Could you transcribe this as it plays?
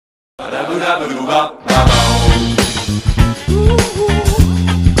Since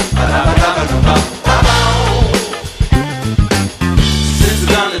the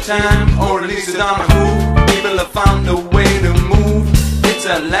dawn of time, or at least the dawn of who, people have found a way to move. It's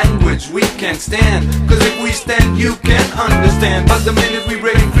a language we can't stand, cause if we stand you can't understand. But the minute we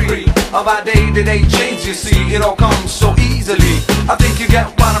break free of our day-to-day change, you see, it all comes so easily. I think you get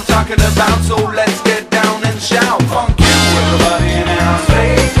what I'm talking about, so let's get down and shout. Funk you, everybody in the house,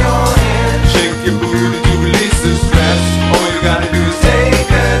 raise your hands, shake your booty to release the stress. All you gotta do is take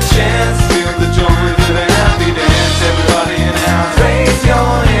a chance, feel the joy with a happy dance. Everybody in the house, raise your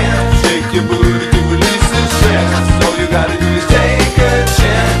hands, shake your booty to release the stress. All you gotta do is take a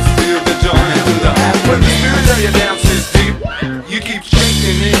chance, feel the joy with a happy dance. When the spirit of your dance is deep, you keep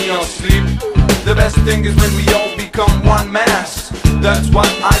shaking in your sleep. The best thing is when we all become one mass. That's what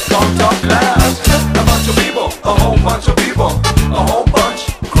I call top class. A bunch of people, a whole bunch of